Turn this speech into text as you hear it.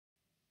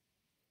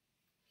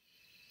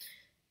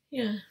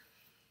Yeah.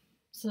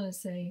 So I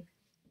say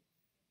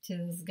to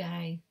this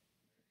guy,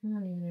 I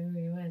don't even know who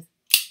he was.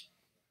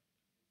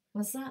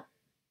 What's up?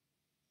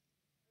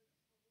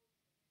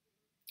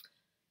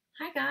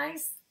 Hi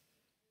guys.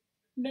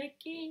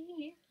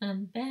 Becky,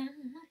 I'm back.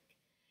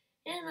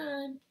 And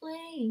I'm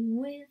playing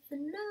with the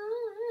knives.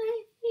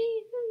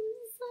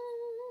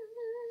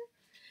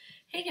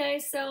 Hey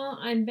guys, so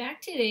I'm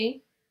back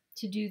today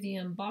to do the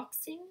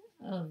unboxing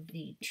of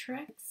the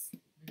Trex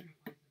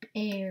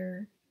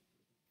Air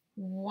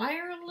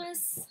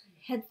wireless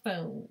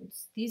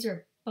headphones. These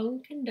are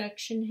bone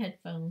conduction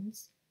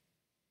headphones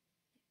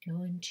that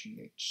go into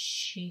your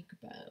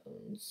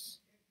cheekbones.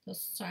 The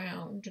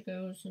sound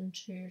goes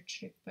into your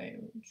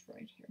cheekbones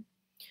right here.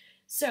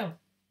 So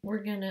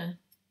we're gonna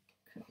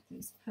cut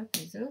these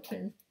puppies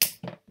open.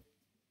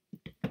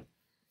 I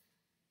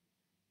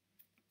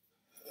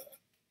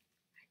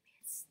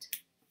missed.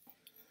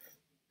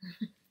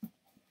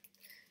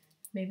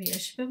 Maybe I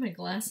should put my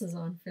glasses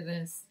on for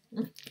this.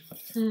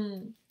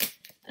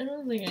 I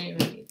don't think I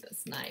even need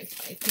this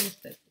knife. I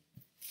think that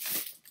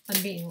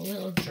I'm being a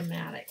little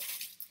dramatic.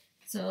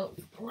 So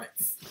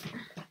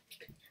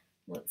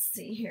let's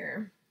see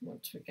here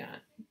what we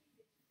got.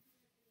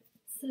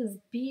 It says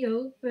be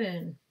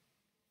open.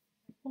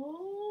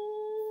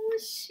 Oh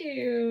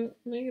shoot,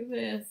 look at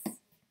this.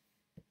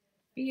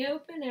 Be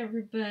open,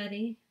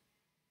 everybody.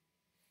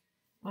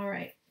 All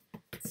right,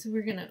 so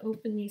we're gonna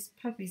open these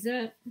puppies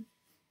up.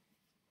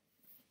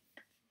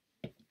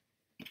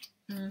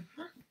 There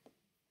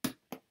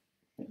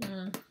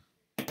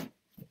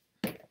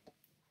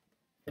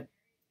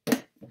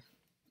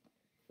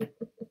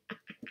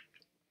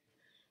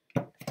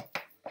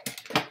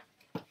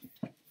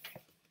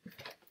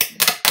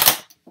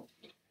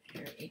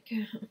we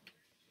go.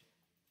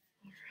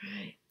 All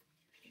right.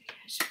 Maybe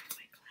I should put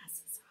my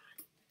glasses on.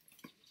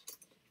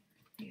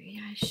 Maybe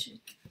I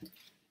should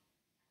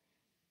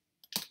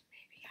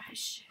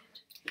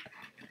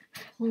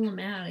pull them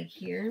out of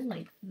here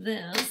like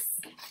this.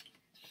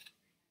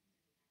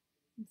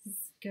 This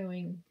is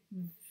going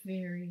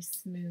very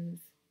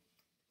smooth.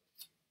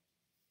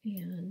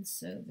 And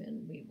so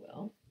then we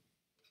will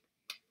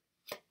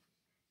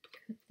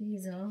cut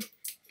these off.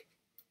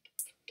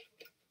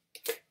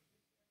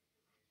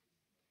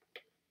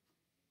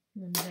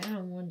 One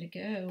down, one to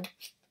go.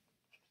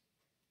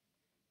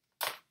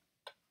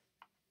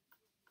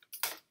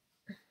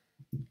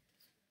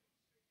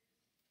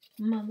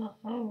 Mama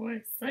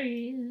always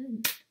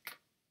saying.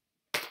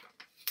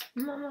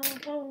 Mama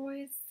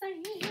always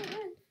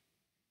saying.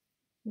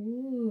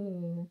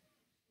 Ooh.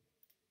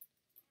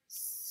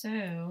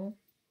 So,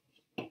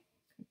 cut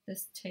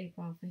this tape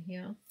off of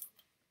here.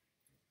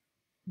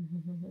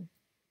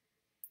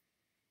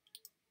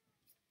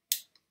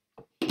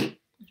 Very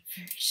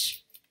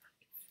sharp.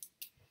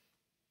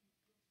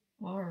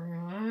 All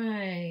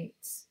right.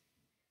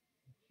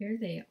 Here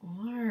they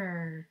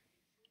are.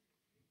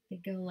 They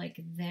go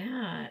like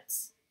that.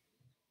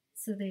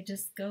 So they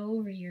just go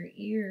over your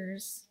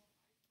ears.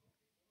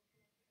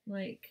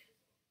 Like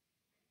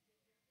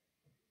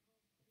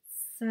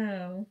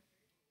so.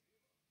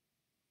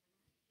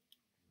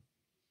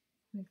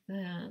 Like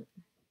that.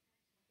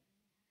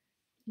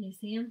 You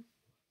see them?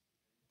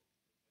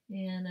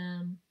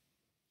 And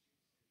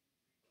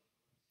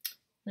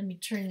let me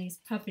turn these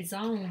puppies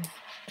on.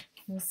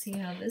 We'll see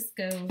how this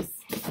goes.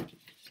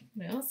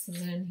 What else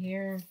is in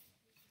here?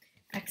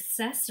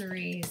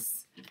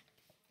 Accessories.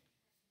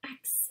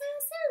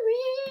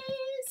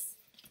 Accessories!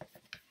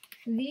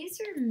 These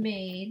are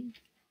made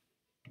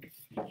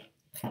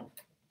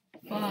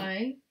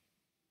by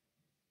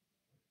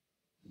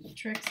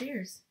Trex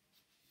Airs.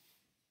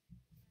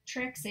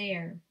 Trex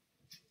Air.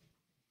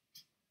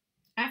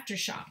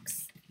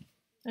 AFTERSHOKZ.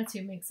 That's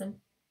who makes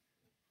them.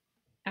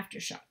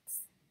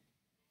 AFTERSHOKZ.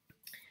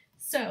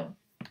 So,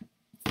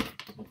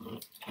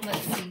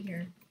 let's see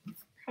here.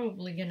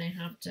 Probably gonna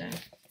have to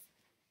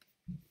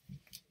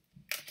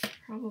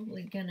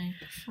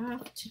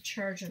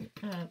charge them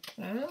up.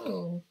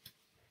 Oh,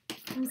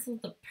 comes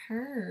with a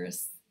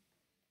purse.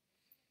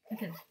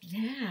 Look at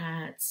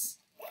that.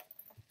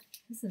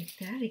 Isn't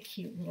that a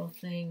cute little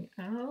thing?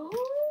 Oh,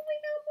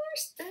 we got more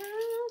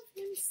stuff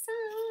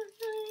inside.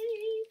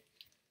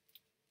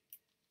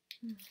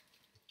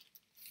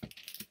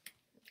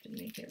 Have to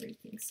make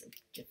everything so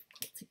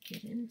difficult to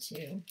get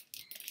into.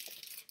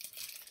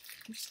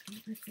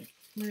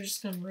 We're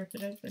just gonna rip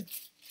it open.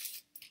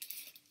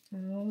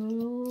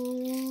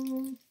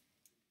 Oh,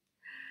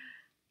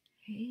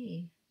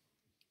 hey,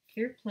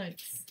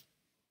 earplugs.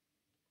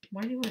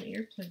 Why do you want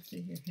earplugs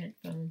with your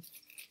headphones?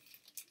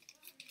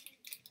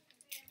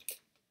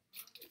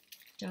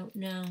 Don't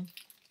know.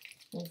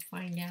 We'll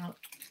find out.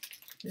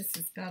 This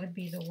has got to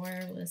be the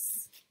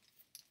wireless.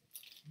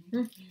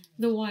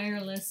 The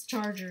wireless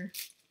charger.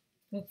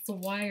 That's the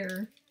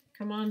wire.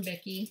 Come on,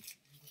 Becky.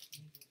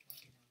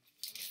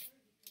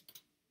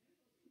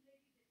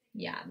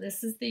 Yeah,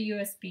 this is the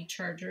USB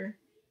charger.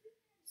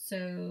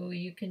 So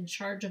you can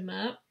charge them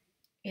up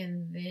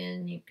and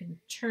then you can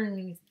turn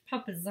these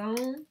puppies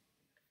on.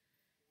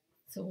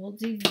 So we'll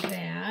do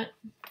that.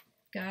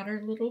 got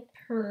our little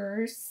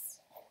purse.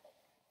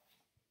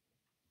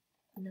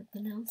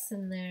 Nothing else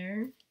in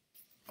there.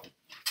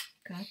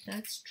 God,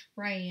 that's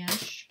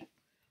trash.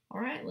 All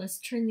right, let's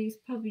turn these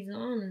puppies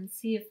on and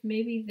see if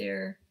maybe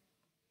they're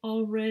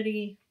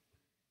already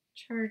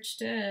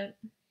charged up.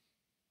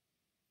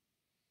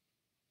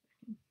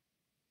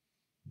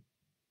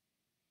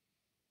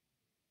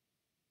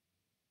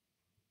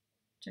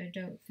 Which I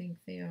don't think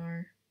they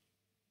are.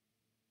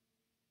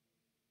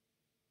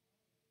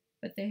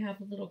 But they have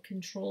little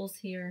controls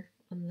here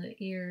on the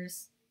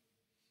ears.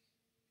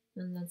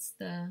 And that's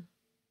the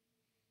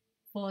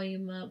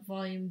volume up,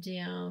 volume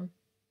down.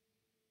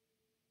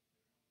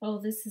 Oh,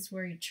 this is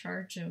where you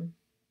charge them.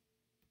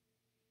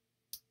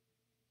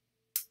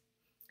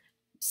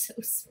 I'm so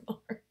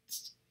smart.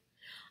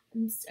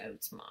 I'm so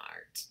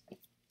smart.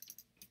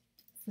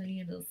 So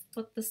you just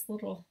put this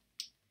little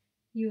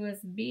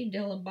USB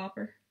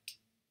dillabopper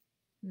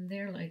in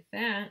there like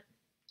that.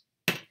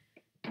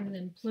 And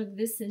then plug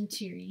this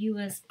into your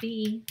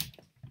USB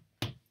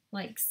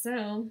like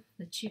so,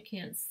 that you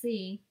can't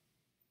see.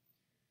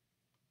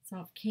 It's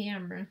off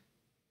camera.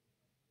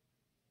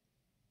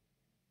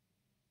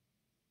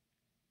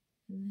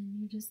 And then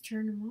you just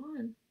turn them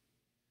on.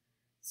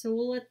 So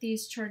we'll let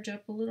these charge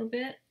up a little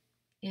bit,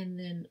 and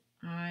then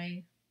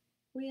I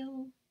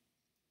will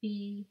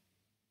be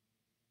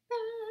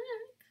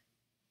back.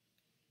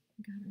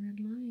 Got a red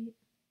light.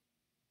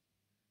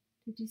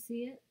 Did you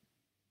see it?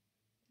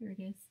 There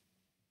it is.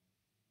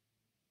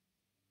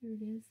 There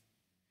it is.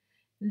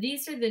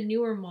 These are the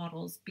newer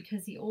models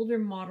because the older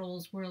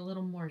models were a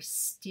little more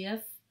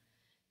stiff.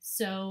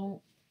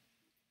 So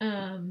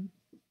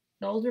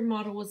the older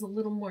model was a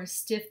little more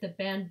stiff, the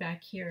band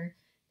back here.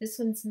 This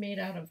one's made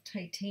out of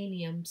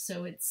titanium,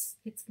 so it's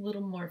a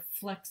little more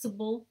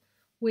flexible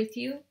with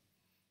you.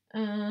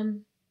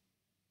 It's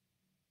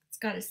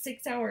got a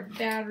 6-hour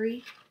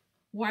battery,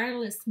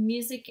 wireless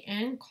music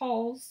and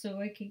calls,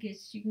 so you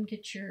can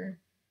get your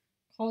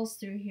calls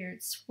through here.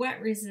 It's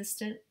sweat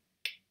resistant.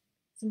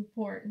 It's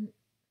important.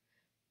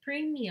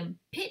 Premium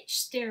pitch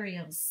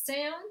stereo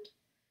sound,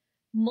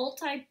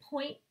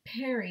 multi-point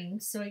pairing,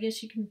 so I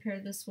guess you can pair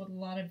this with a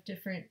lot of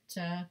different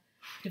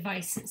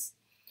devices.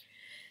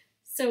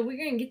 So we're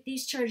going to get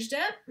these charged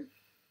up,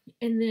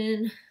 and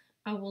then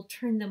I will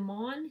turn them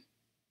on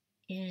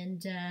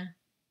and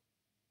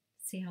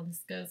see how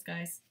this goes,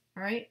 guys.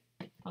 All right,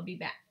 I'll be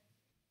back.